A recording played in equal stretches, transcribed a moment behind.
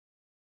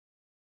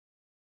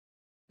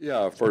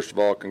Yeah, first of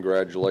all,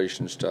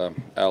 congratulations to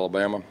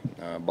Alabama.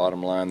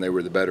 Bottom line, they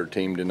were the better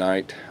team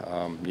tonight.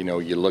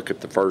 You look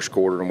at the first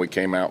quarter and we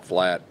came out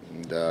flat,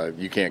 and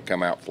you can't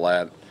come out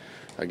flat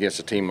against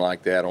a team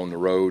like that on the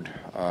road.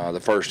 The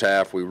first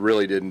half, we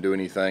really didn't do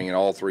anything in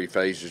all three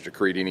phases to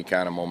create any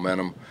kind of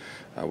momentum.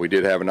 We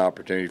did have an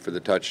opportunity for the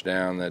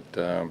touchdown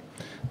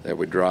that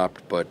we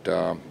dropped, but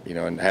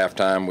in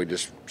halftime we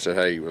just said,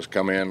 hey, let's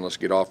come in, let's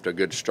get off to a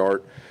good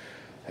start.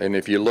 And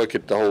if you look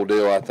at the whole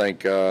deal, I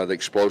think the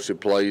explosive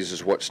plays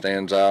is what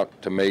stands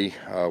out to me.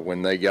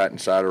 When they got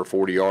inside our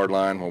 40-yard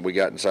line, when we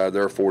got inside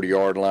their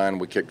 40-yard line,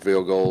 we kicked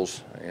field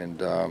goals,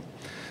 and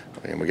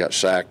we got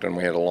sacked, and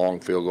we had a long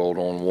field goal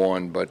on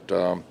one. But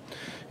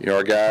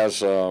our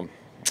guys,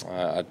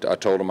 I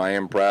told them I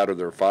am proud of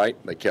their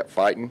fight. They kept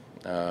fighting.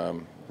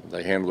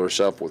 They handled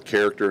themselves with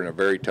character in a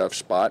very tough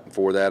spot, and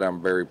for that,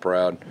 I'm very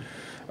proud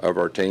of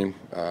our team.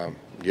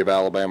 Give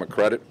Alabama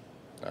credit.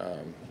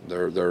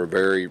 They're a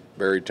very,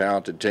 very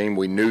talented team.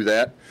 We knew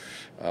that,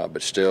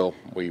 but still,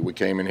 we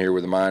came in here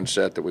with the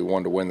mindset that we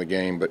wanted to win the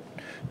game. But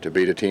to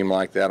beat a team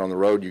like that on the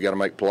road, you got to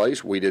make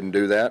plays. We didn't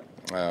do that.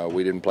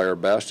 We didn't play our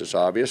best. It's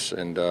obvious,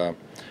 and I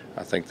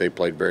think they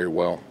played very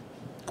well.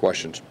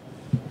 Questions?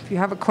 If you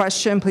have a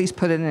question, please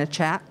put it in the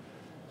chat.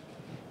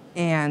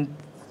 And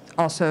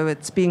also,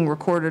 it's being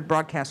recorded,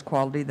 broadcast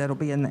quality. That'll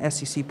be in the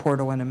SEC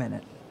portal in a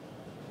minute.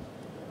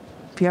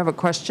 If you have a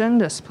question,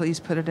 just please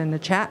put it in the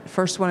chat.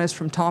 First one is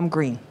from Tom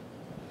Green.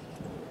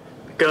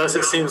 Gus,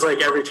 it seems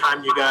like every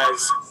time you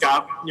guys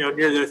got near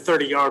the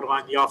 30-yard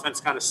line, the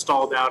offense kind of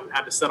stalled out and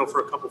had to settle for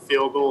a couple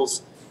field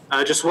goals.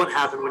 Just what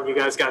happened when you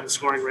guys got in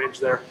scoring range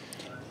there?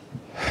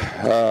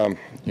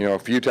 A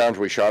few times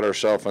we shot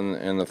ourselves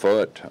in the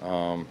foot.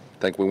 I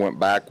think we went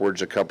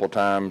backwards a couple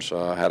times,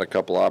 had a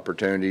couple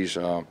opportunities.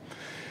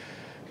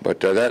 But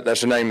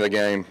that's the name of the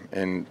game.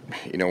 And,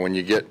 when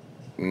you get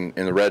in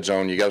the red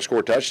zone, you got to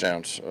score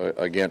touchdowns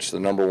against the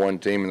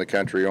 #1 team in the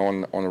country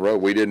on the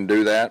road. We didn't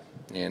do that.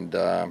 And,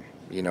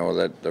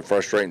 that the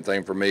frustrating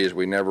thing for me is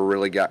we never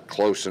really got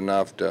close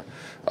enough to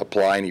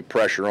apply any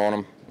pressure on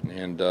them.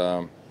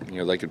 And,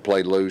 they could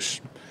play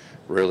loose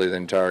really the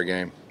entire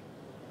game.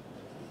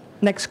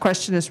 Next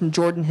question is from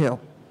Jordan Hill.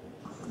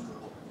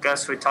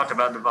 Gus, we talked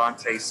about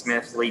Devontae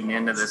Smith leading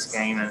into this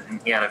game,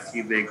 and he had a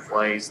few big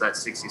plays. That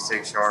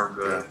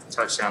 66-yard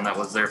touchdown that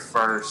was their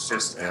first.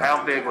 Just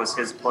how big was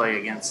his play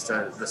against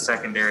the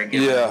secondary?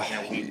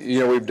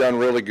 We've done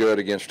really good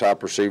against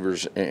top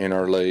receivers in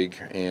our league,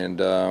 and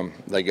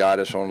they got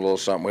us on a little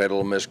something. We had a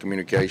little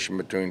miscommunication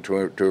between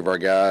two of our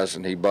guys,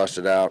 and he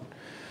busted out,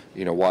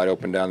 wide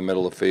open down the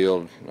middle of the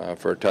field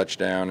for a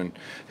touchdown. And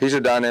he's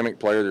a dynamic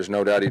player. There's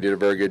no doubt he did a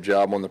very good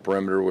job on the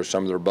perimeter with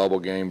some of their bubble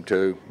game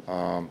too.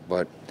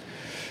 But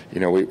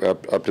we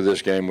up to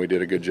this game, we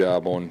did a good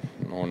job on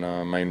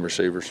main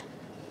receivers.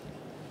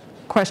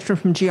 Question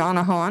from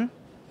Gianna Hahn.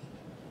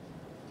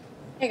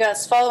 Hey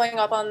Gus, following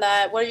up on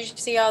that, what did you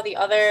see how the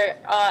other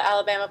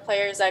Alabama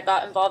players that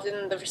got involved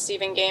in the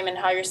receiving game and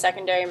how your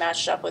secondary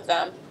matched up with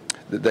them?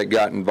 That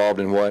got involved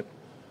in what?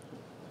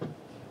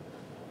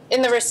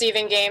 In the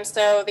receiving game,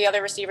 so the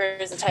other receiver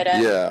is a tight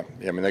end. Yeah.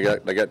 I mean,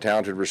 they got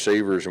talented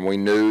receivers, and we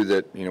knew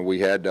that we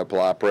had to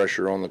apply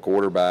pressure on the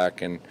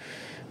quarterback, and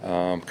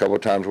a couple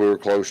of times we were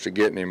close to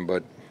getting him,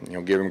 but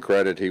give him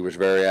credit, he was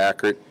very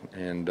accurate,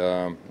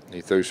 and he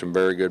threw some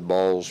very good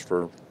balls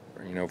for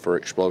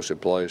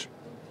explosive plays.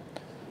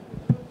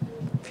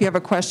 If you have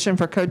a question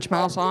for Coach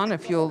Malzahn,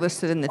 if you'll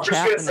list it in the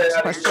chat, the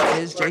next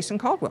question is Jason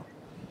Caldwell.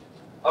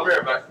 I'll be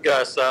right back.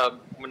 Gus,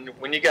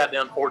 when you got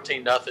down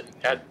 14-0,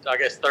 had, I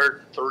guess,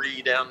 third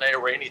 3 down there,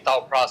 were any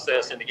thought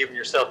process into giving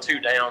yourself 2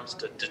 downs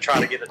to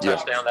try to get a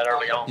touchdown that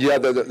early on? Yeah,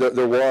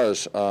 there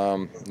was.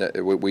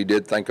 We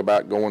did think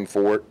about going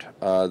for it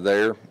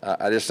there.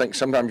 I just think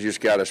sometimes you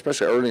just got to,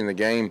 especially early in the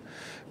game,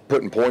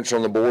 putting points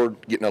on the board,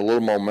 getting a little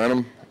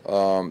momentum.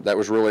 That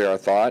was really our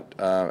thought.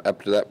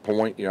 Up to that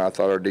point, I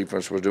thought our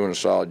defense was doing a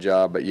solid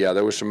job. But, yeah,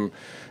 there was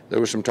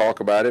some talk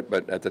about it,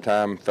 but at the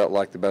time felt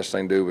like the best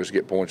thing to do was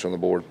get points on the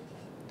board.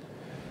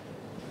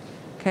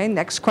 Okay,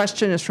 next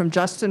question is from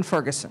Justin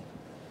Ferguson.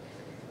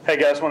 Hey,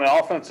 guys, when the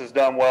offense has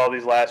done well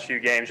these last few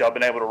games, y'all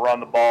been able to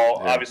run the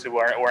ball. Yeah. Obviously, we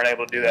weren't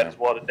able to do that as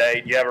well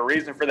today. Do you have a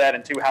reason for that?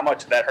 And, 2, how much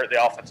did that hurt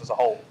the offense as a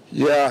whole?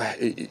 Yeah,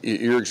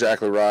 you're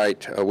exactly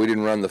right. We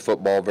didn't run the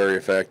football very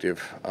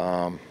effective.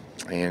 And,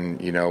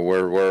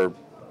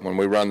 when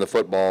we run the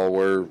football,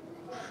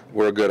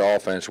 we're a good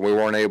offense. We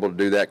weren't able to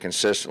do that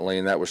consistently,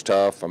 and that was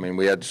tough. I mean,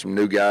 we had some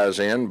new guys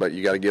in, but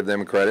you got to give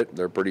them credit.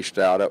 They're pretty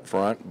stout up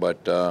front,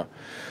 but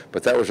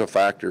that was a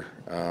factor,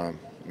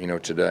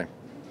 today.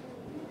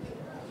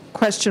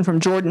 Question from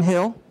Jordan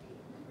Hill.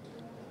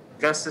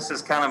 Gus, this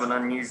is kind of an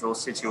unusual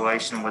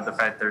situation with the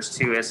fact there's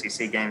 2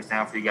 SEC games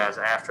now for you guys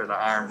after the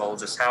Iron Bowl.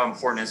 Just how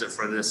important is it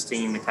for this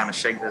team to kind of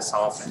shake this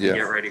off and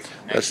get ready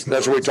for the next?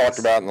 That's what we talked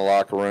about in the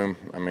locker room.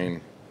 I mean,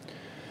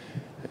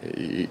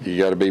 you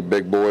got to be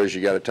big boys.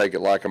 You got to take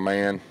it like a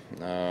man.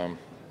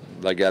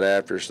 They got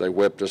after us. They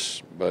whipped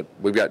us. But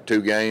we've got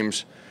 2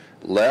 games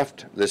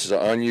left. This is an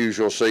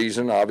unusual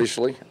season,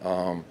 obviously.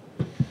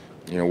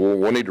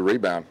 we'll need to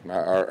rebound.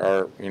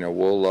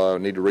 We'll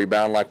need to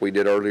rebound like we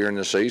did earlier in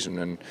the season,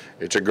 and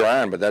it's a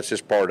grind, but that's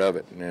just part of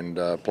it.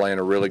 And playing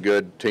a really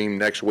good team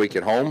next week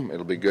at home,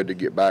 it'll be good to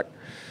get back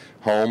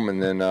home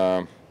and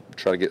then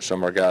try to get some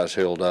of our guys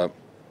healed up.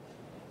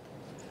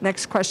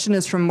 Next question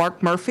is from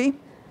Mark Murphy.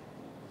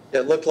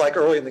 It looked like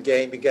early in the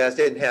game you guys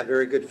didn't have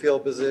very good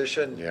field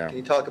position. Yeah. Can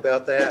you talk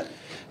about that?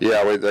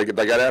 Yeah, they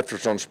got after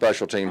us on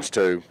special teams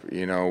too.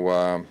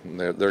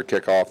 Their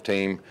kickoff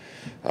team,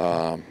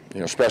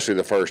 especially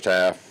the first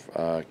half,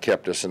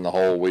 kept us in the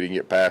hole. We didn't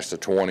get past the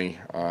 20.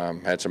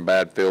 Had some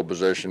bad field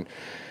position.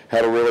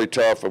 Had a really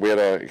tough. We had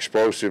an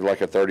explosive,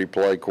 like a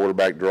 30-play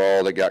quarterback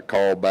draw that got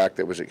called back.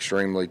 That was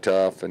extremely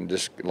tough, and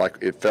just like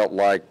it felt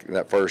like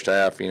that first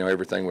half,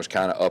 everything was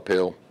kind of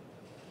uphill.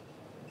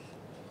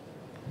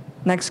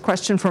 Next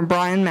question from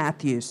Brian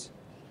Matthews.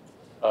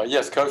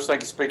 Yes, Coach,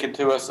 thank you for speaking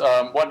to us.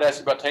 Wanted to ask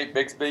you about Tate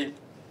Bixby.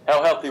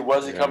 How healthy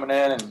was he coming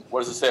in, and what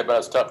does it say about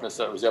his toughness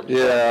that was able to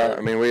Yeah,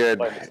 I mean, we had,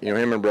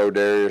 him and Bro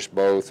Darius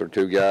both are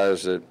two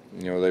guys that,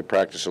 they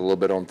practiced a little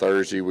bit on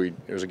Thursday. It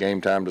was a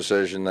game-time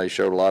decision. They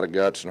showed a lot of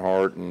guts and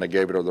heart, and they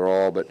gave it their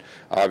all. But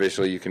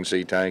obviously you can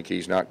see Tank,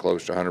 he's not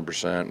close to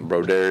 100%. And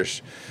Bro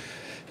Darius,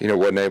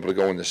 wasn't able to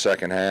go in the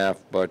second half.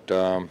 But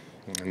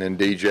and then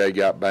DJ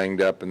got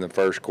banged up in the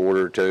first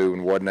quarter or two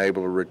and wasn't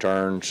able to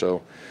return.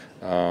 So,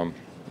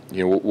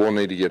 we'll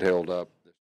need to get held up.